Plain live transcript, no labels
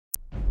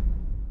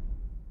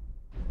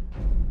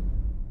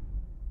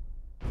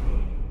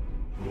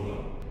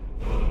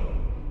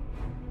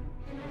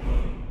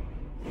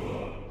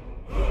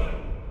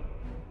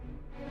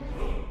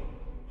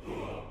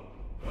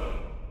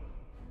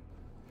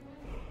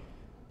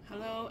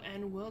Hello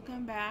and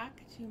welcome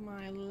back to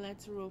my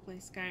Let's Roleplay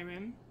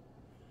Skyrim.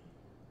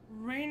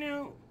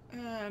 Rayna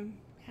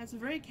has a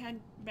very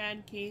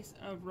bad case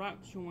of rock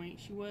joint.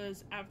 She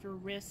was, after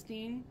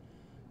resting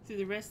through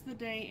the rest of the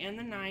day and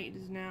the night, it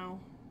is now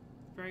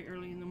very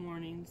early in the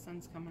morning, the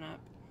sun's coming up.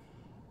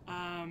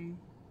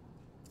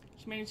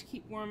 She managed to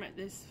keep warm at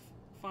this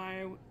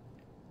fire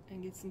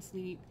and get some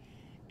sleep.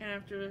 And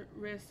after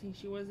resting,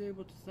 she was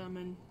able to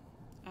summon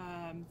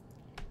her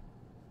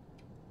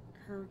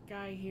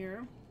guy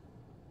here.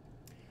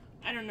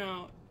 I don't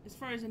know. As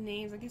far as the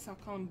names, I guess I'll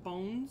call him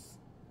Bones.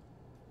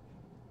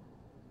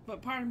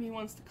 But part of me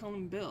wants to call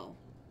him Bill.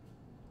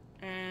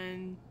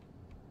 And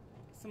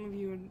some of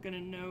you are going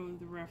to know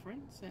the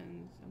reference,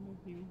 and some of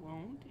you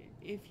won't.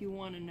 If you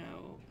want to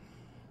know,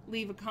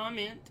 leave a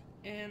comment,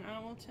 and I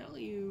will tell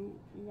you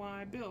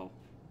why Bill.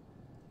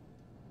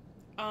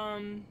 But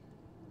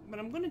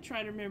I'm going to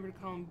try to remember to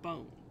call him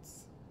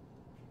Bones.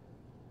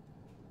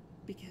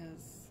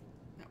 Because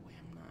that way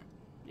I'm not...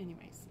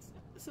 Anyways.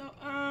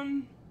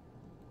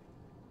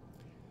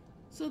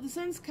 So the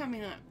sun's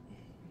coming up.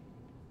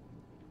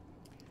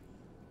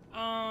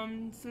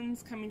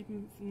 Sun's coming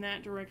from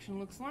that direction,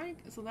 looks like.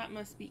 So that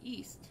must be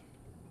east.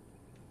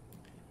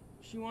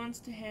 She wants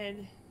to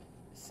head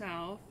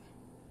south.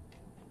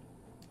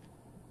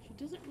 She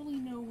doesn't really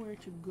know where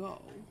to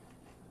go.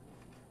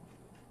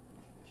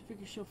 She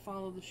figures she'll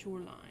follow the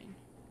shoreline.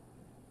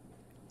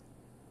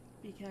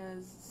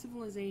 Because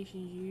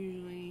civilizations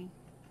usually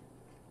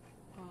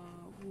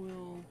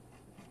will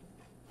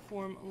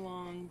form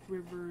along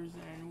rivers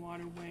and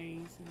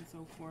waterways and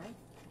so forth.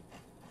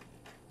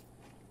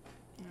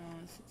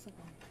 This looks like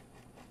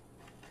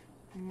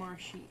a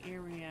marshy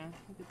area.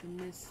 Look at the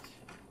mist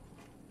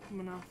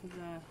coming off of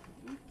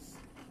the... Oops.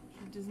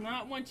 She does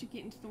not want you to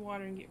get into the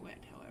water and get wet,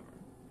 however.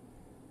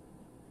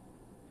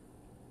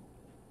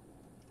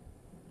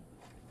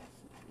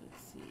 So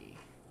let's see.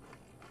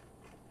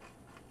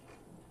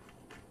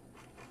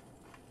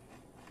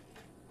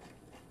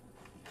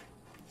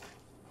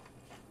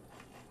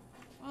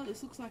 Oh,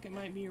 this looks like it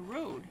might be a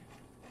road.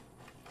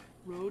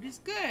 Road is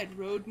good.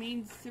 Road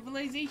means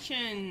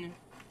civilization.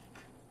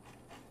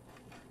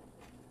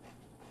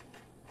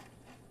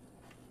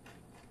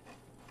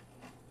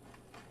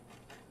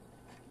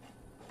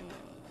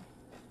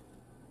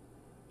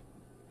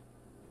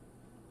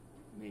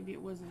 Maybe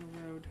it wasn't a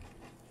road.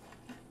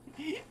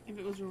 If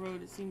it was a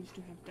road, it seems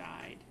to have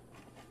died.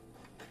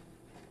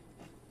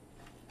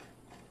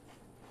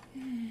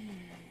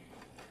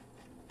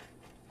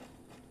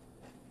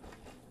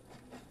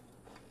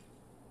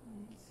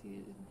 See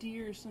a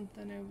deer or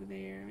something over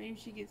there. Maybe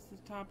she gets to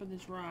the top of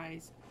this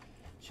rise.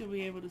 She'll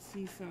be able to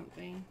see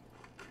something.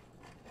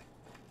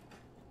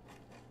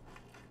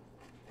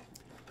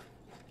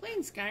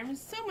 Playing Skyrim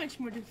is so much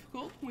more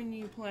difficult when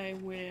you play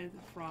with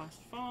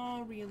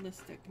Frostfall,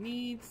 realistic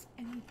needs,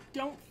 and you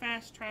don't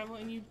fast travel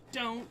and you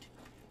don't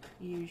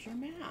use your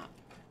map.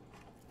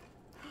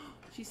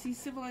 She sees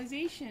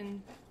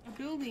civilization, a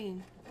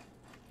building,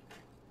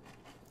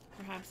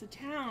 perhaps a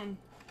town.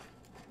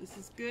 This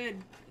is good.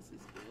 This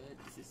is good.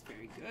 This is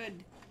very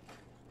good.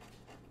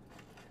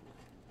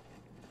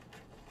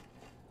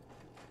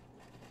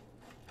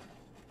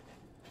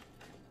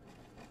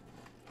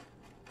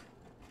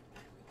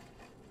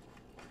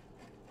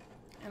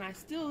 And I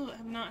still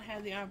have not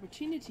had the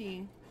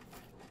opportunity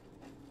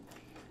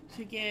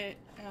to get,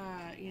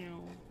 you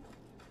know,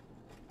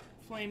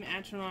 flame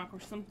atronach or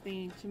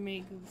something to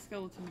make the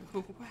skeleton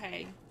go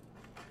away.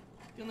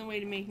 The only way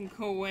to make him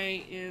go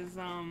away is,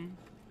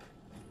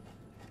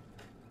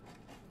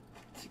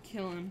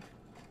 kill him.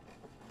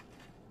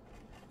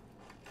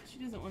 She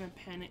doesn't want to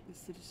panic the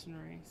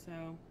citizenry,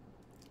 so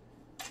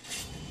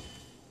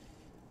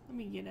let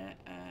me get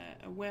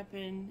a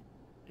weapon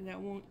that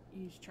won't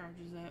use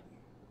charges up.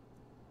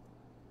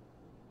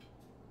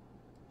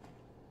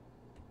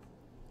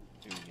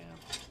 There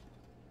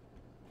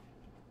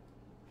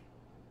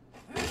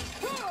we go.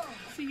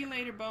 See you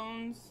later,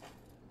 Bones.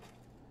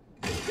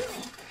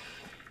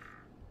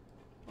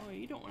 Oh,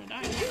 you don't want to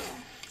die now.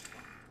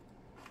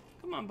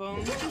 Come on,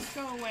 Bones. Just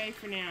go away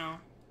for now.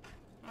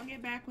 I'll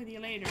get back with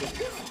you later.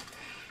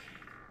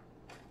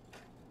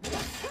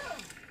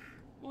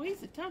 Well,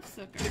 he's a tough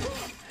sucker.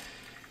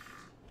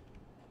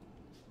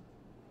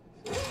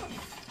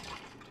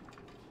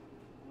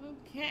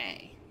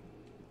 Okay.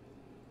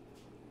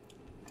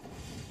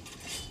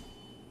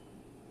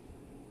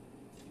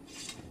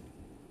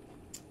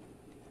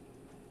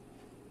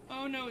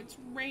 Oh no, it's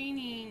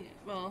raining.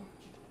 Well,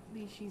 at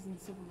least she's in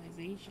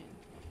civilization.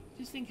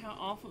 Just think how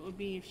awful it would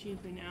be if she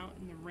had been out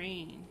in the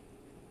rain.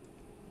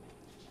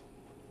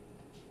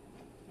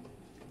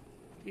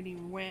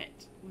 Getting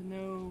wet with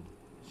no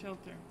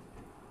shelter.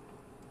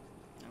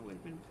 That would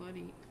have been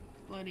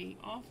bloody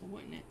awful,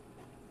 wouldn't it?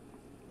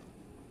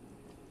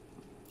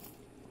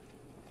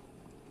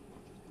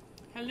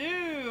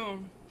 Hello!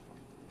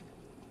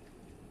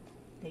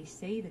 They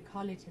say the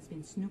college has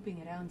been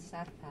snooping around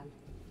Sarthal.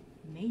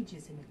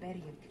 Mages in a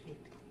burial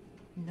crypt.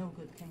 No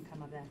good can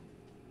come of that.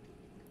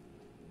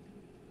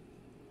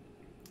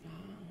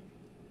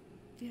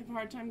 Do you have a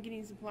hard time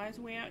getting supplies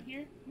way out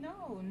here?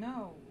 No,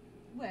 no.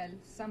 Well,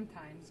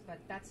 sometimes, but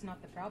that's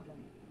not the problem.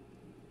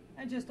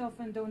 I just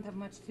often don't have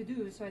much to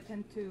do, so I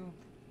tend to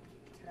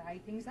try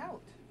things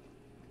out.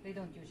 They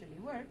don't usually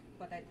work,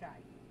 but I try.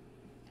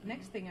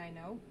 Next thing I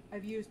know,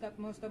 I've used up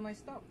most of my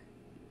stock.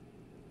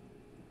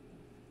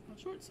 How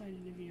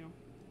short-sighted of you.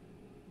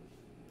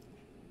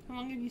 How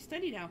long have you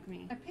studied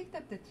alchemy? I picked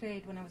up the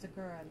trade when I was a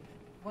girl.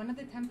 One of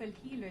the temple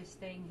healers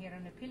staying here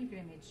on a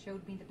pilgrimage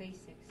showed me the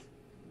basics.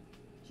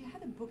 She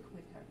had a book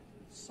with her,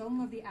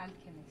 Song of the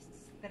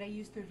Alchemists, that I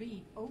used to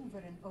read over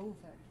and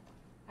over.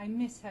 I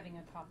miss having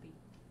a copy.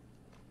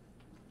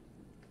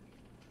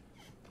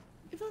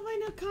 If I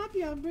find a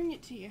copy, I'll bring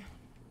it to you.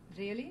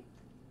 Really?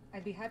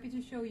 I'd be happy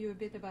to show you a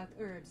bit about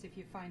herbs if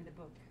you find the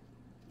book.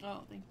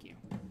 Oh, thank you.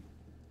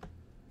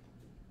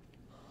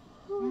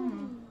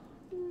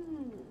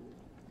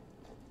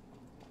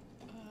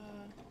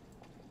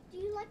 Do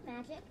you like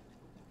magic?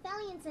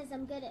 Valiant says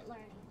I'm good at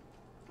learning.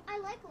 I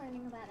like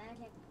learning about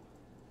magic.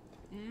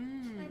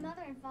 My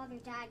mother and father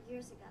died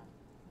years ago.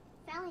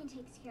 Valiant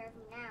takes care of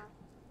me now.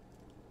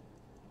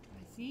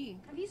 I see.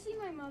 Have you seen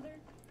my mother?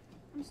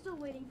 I'm still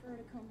waiting for her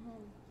to come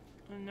home.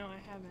 Oh, no, I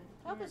haven't.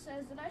 Papa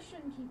says that I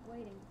shouldn't keep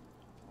waiting.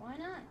 Why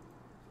not?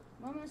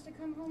 Mom has to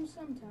come home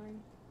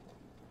sometime.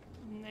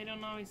 They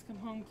don't always come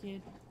home,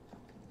 kid.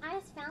 I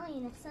asked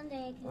Valiant if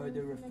someday I can Or learn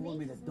they're from the reforming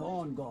the mages and Dawn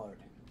legends. Guard.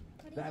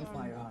 What do you think?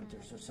 Vampire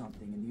hunters or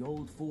something in the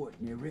old fort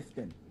near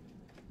Riften.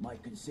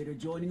 Might consider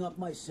joining up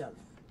myself.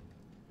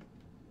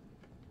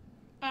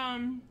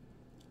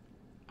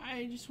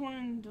 I just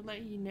wanted to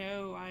let you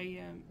know I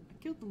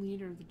killed the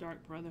leader of the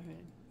Dark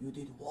Brotherhood. You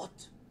did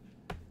what?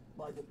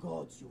 By the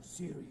gods, you're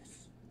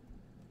serious.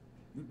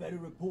 You'd better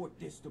report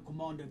this to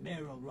Commander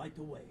Merrill right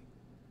away.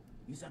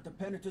 He's at the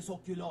Penitus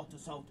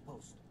Oculatus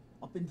outpost,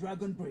 up in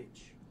Dragon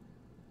Bridge.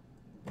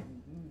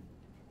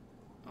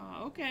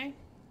 Okay.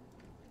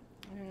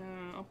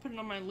 I'll put it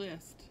on my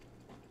list.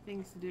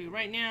 Things to do.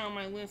 Right now,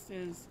 my list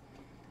is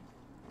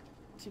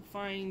to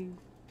find...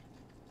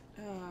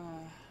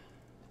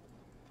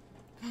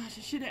 Gosh,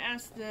 I should have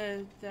asked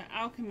the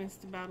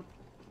alchemist about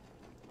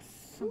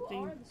something.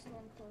 Who are the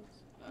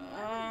Stormcloaks? I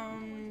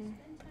want to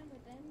spend time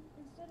with them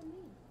instead of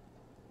me.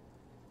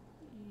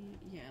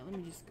 Yeah, let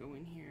me just go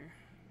in here.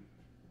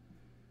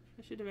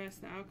 I should have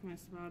asked the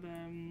alchemist about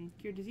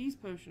cure disease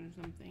potion or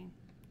something.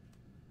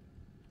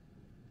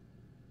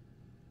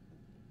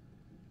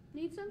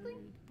 Need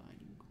something?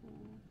 Binding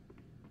coal.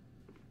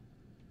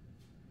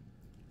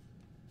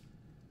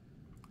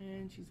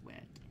 And she's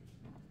wet.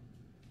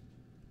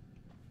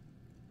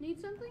 Need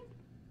something?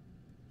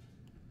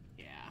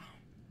 Yeah.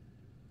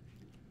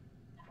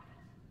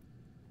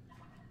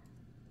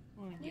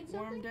 Want to Need get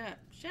warmed something? up.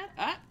 Shut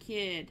up,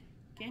 kid.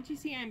 Can't you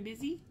see I'm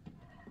busy?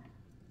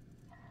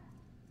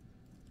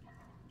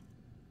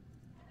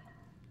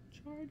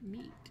 Charred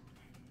meat.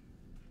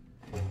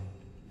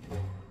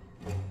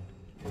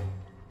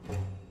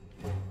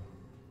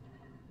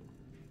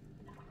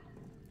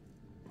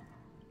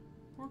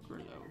 Porker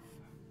loaf.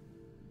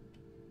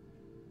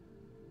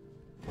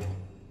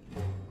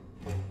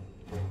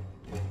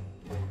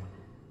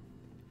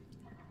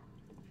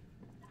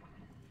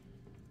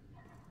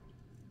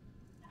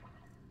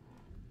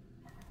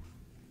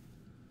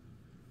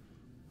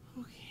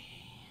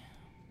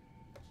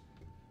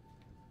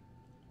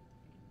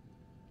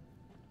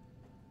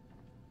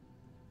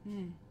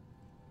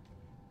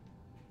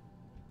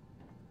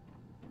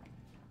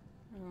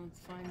 Well, let's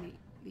find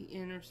the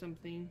inn or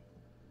something.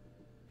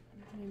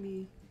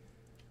 Maybe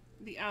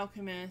the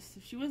alchemist.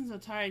 If she wasn't so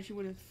tired, she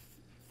would have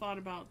thought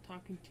about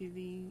talking to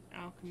the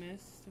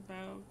alchemist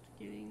about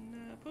getting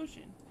a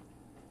potion.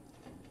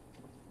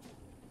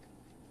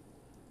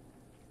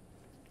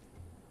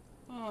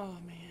 Oh,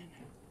 man.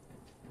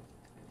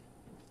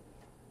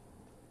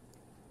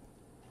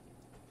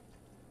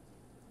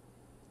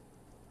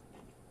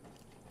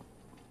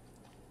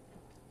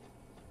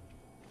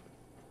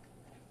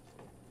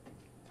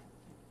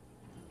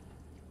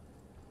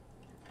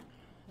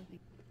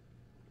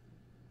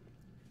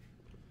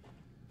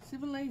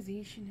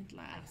 Civilization at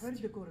last. I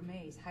heard the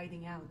gourmet is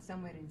hiding out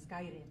somewhere in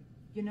Skyrim.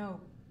 You know,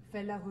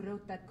 fella who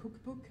wrote that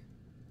cookbook?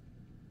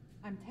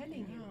 I'm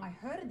telling you, I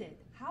heard it,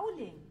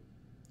 howling.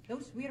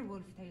 Those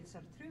werewolf tales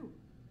are true.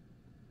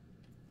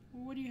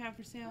 What do you have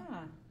for sale?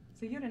 Ah,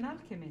 so you're an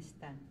alchemist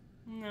then?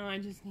 No, I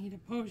just need a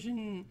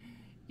potion.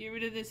 Get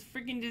rid of this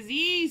freaking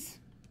disease.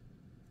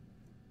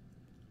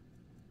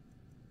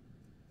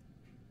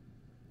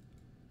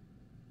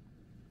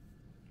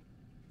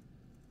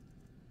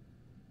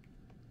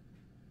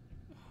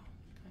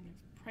 Kind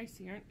of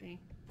pricey, aren't they?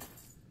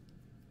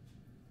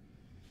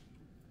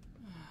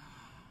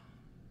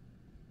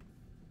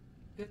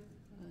 Good.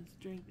 Let's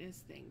drink this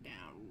thing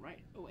down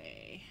right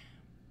away.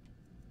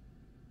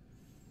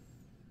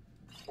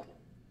 Get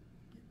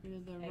rid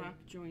of the rock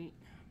joint.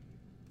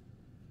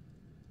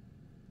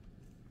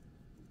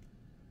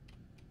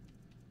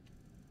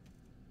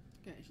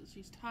 Okay, so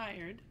she's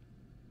tired.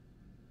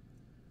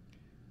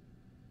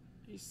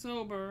 She's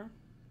sober.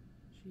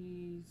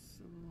 She's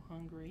a little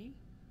hungry.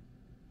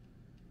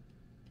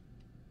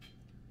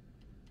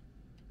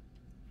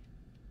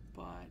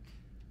 but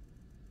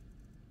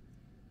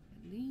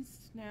at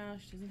least now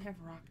she doesn't have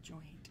rock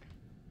joint.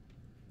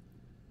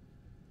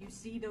 You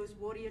see those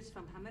warriors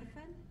from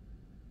Hammerfell?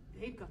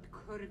 They've got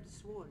curved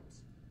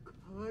swords.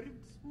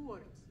 Curved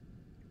swords.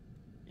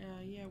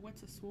 Yeah,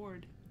 what's a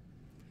sword?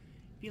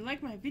 If you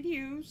like my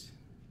videos,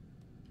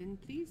 then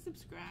please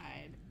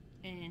subscribe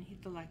and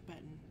hit the like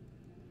button.